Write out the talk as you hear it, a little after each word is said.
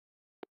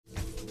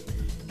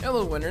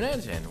Hello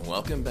Internet, and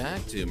welcome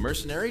back to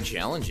Mercenary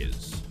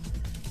Challenges.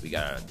 We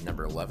got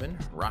number 11,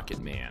 Rocket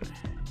Man.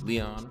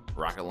 Leon,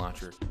 Rocket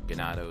Launcher,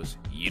 Ganados,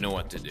 you know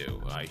what to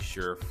do. I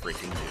sure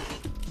freaking do.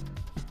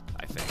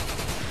 I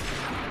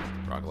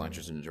think. Rocket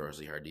Launchers are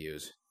notoriously hard to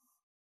use.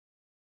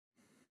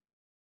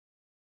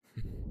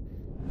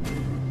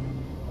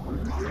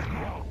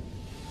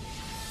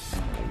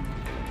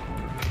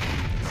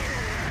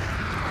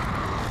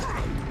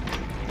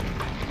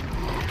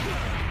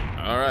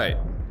 Alright.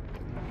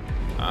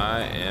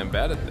 I am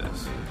bad at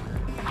this.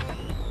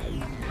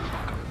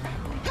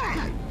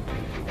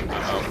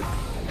 Uh-oh.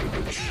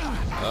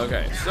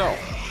 Okay, so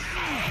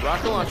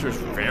Rocket Launcher is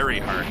very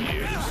hard to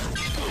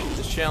use.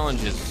 This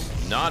challenge is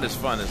not as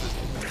fun as it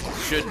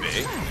should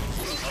be.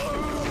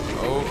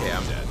 Okay,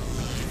 I'm dead.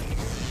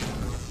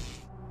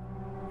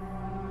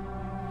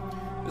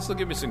 This will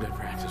give me some good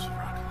practice with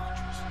rocket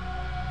launchers.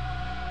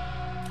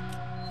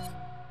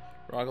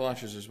 Rocket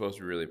launchers are supposed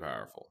to be really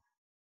powerful.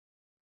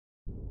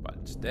 But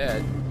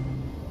instead,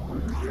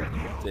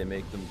 they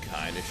make them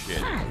kind of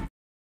shitty.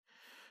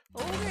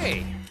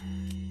 Okay.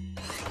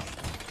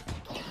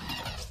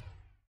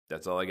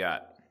 That's all I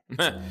got.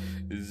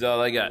 This is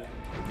all I got.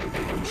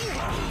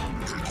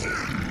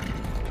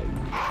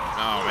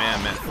 Oh man,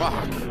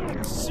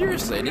 fuck.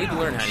 Seriously, I need to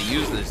learn how to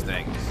use these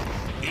things.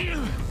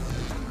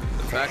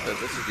 The fact that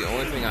this is the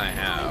only thing I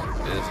have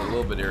is a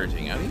little bit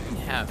irritating. I don't even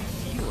have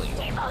healing.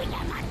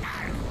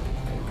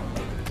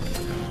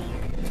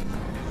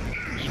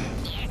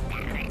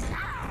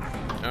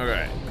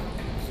 Okay,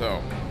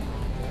 so.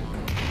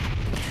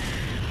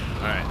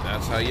 Alright,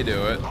 that's how you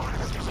do it.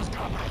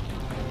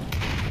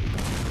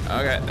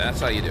 Okay,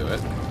 that's how you do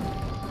it.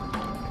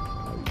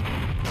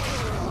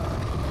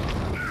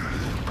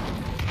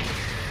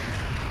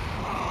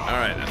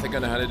 Alright, I think I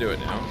know how to do it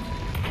now.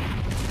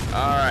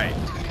 Alright,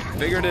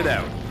 figured it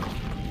out.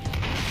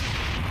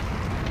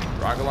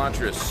 Rocket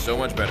launcher is so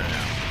much better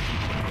now.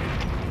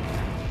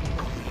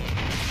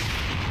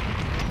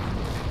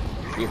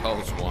 Who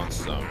else wants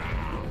some?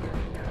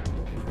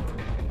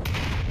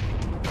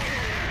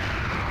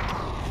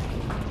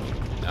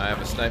 Now I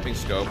have a sniping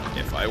scope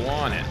if I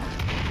want it.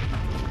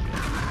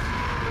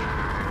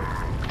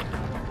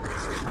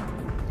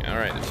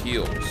 Alright, it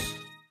heals.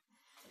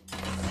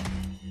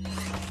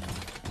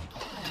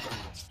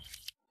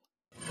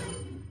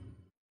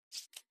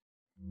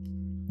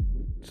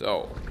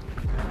 So.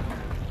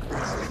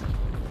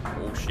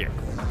 Oh shit.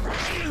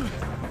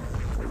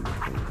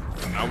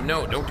 Oh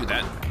no, don't do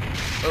that.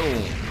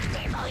 Boom.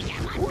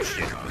 Oh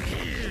shit.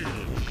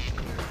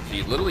 So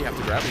you literally have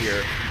to grab it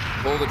here,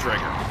 pull the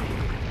trigger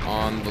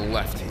on the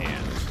left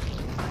hand.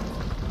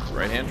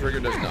 Right hand trigger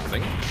does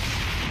nothing.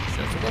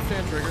 Just the left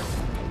hand trigger.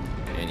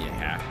 And you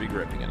have to be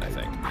gripping it, I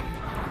think.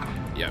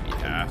 Yep, you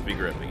have to be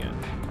gripping it.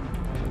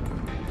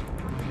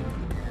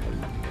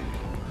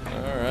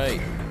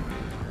 Alright.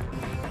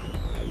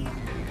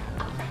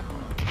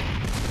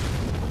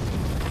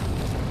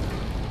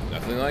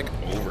 Nothing like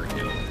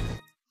overkill.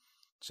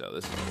 So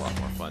this is a lot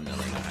more fun now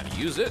that I know how to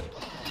use it.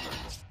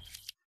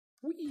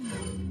 Whee!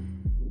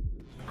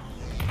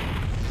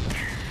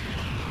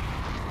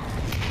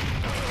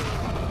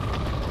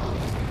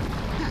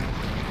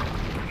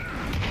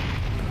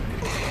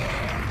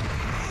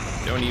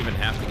 Don't even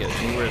have to get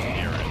anywhere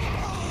near it.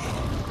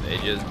 They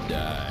just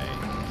die.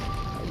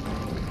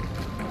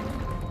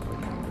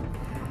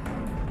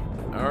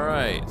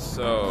 Alright,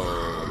 so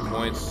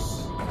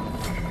points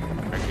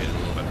are getting a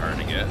little bit hard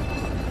to get.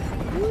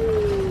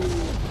 Woo!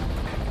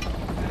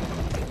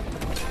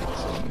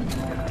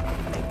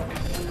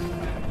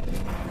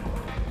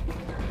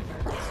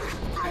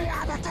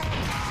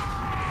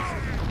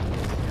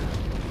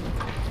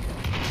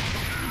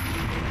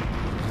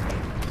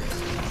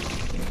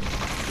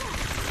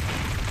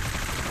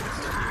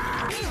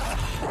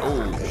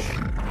 Oh,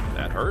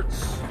 that hurts.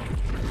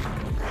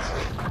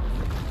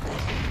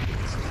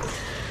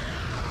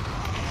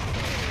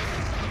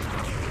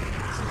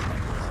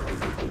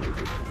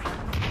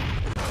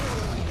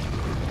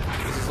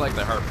 This is like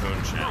the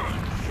harpoon challenge.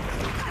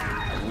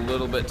 A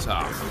little bit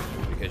tough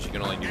because you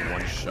can only do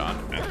one shot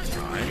at a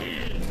time.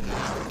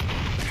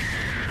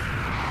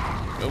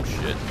 Oh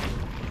shit.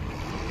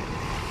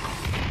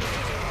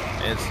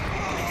 And it's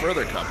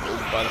further coupled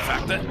by the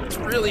fact that it's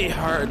really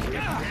hard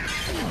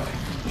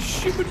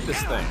shoot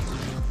this thing.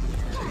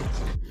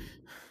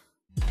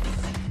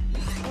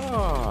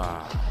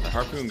 Oh, the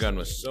harpoon gun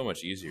was so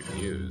much easier to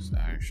use,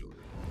 actually.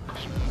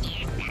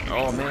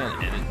 Oh man,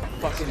 and it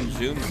fucking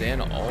zooms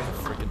in all the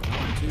freaking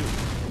time too.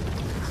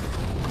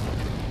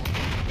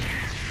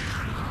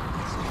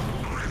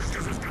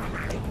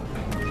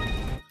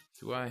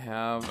 Do I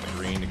have a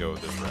green to go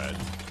with this red?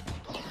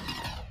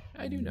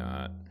 I do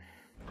not.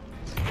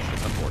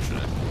 That's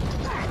unfortunate.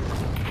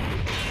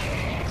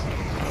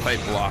 I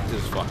blocked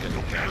his fucking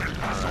thing.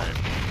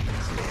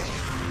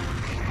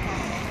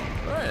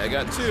 Alright, I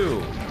got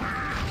two.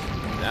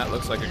 That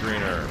looks like a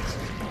green herb.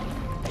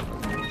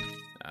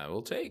 I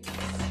will take.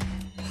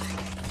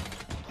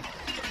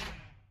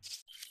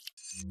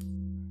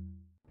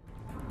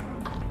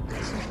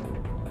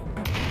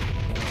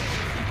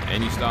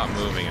 And you stop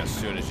moving as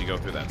soon as you go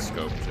through that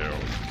scope, too.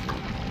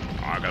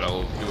 I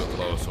gotta do it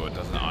low so it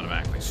doesn't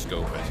automatically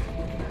scope it.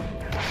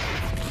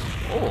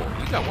 Oh,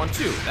 you got one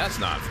too. That's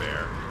not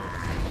fair.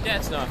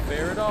 That's not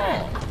fair at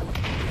all.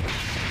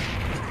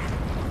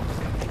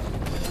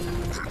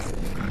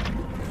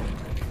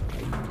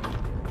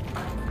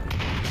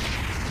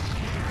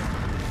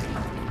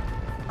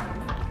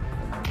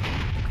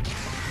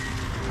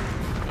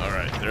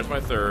 Alright, there's my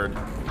third.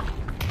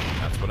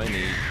 That's what I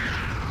need.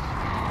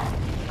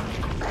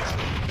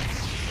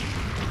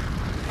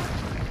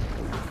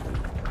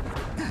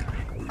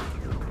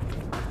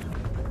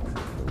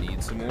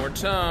 Some more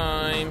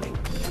time. I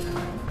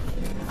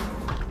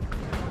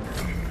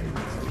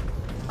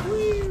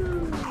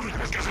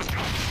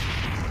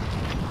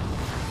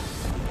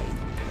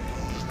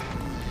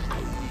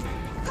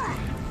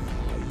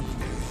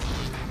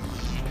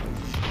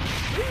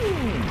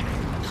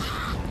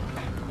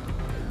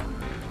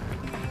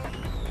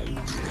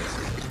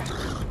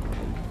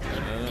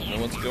don't know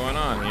what's going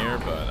on here,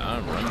 but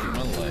I'm running for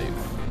my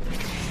life.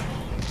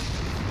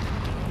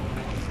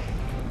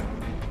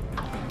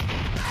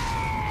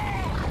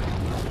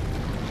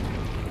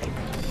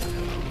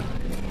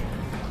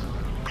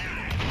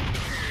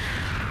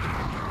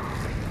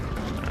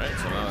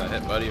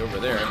 That buddy over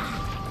there,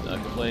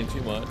 not complaining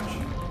too much.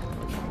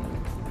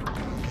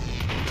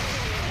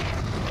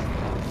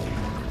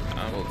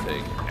 I will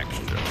take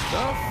extra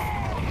stuff.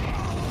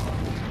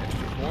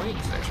 Extra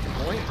points, extra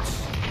points.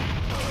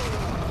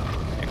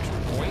 Extra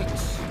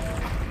points.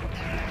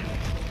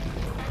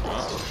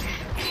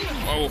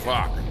 Oh,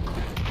 fuck.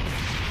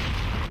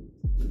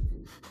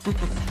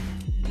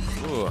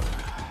 Ooh.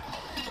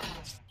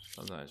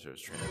 Sometimes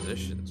there's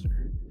transitions.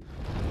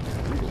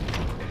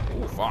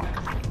 Oh, fuck.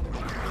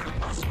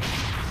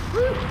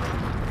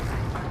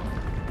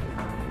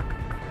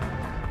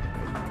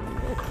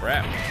 Oh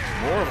crap,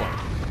 more of them.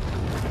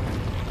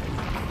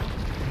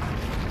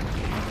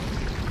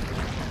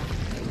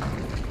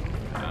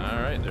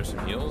 Alright, there's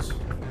some heals.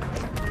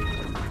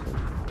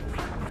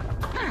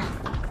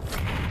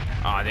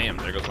 Ah, damn,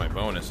 there goes my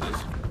bonuses.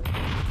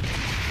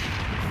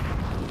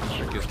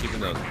 Trick is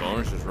keeping those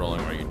bonuses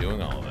rolling while you're doing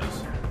all of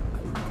this.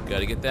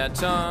 Gotta get that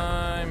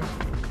time.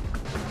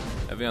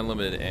 Having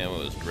unlimited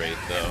ammo is great,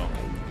 though.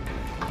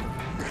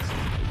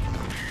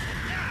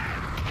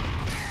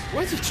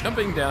 Why is he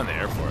jumping down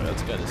there for?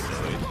 That's kind of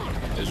silly,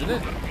 isn't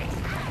it?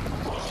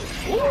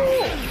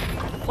 Woo!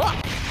 Fuck!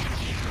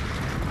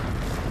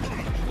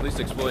 At least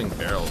exploding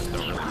barrels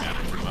don't really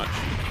matter too much.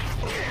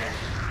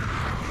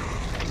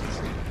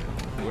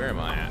 Where am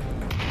I at?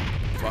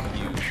 Fuck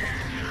you.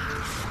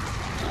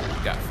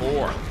 Got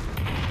 4.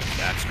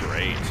 That's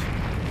great.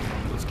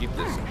 Let's keep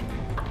this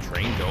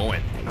train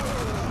going.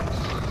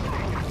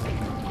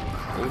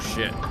 Oh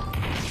shit.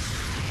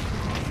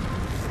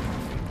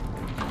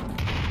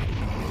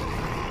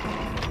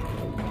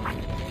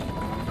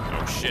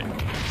 Shit.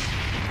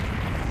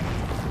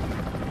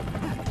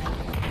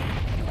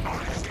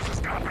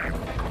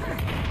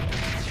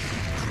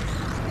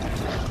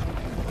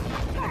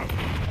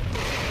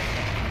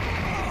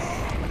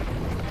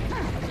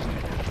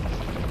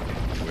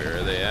 Where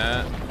are they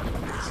at?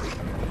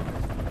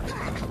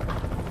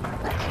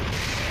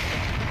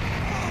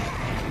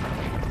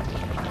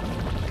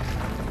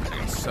 I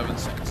got 7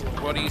 seconds,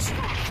 buddies.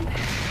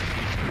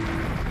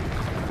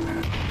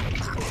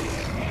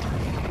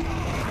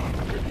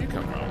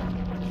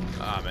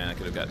 Ah, man, I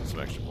could have gotten some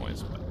extra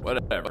points, but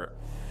whatever.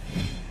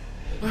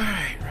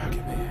 Alright,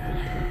 Rocket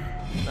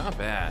Man. Not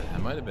bad. I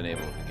might have been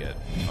able to get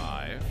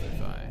 5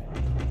 if I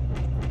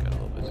got a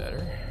little bit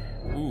better.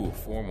 Ooh,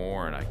 4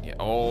 more and I can get...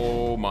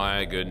 Oh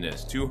my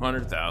goodness,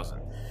 200,000.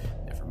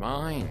 Never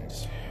mind.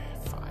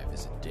 5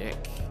 is a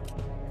dick.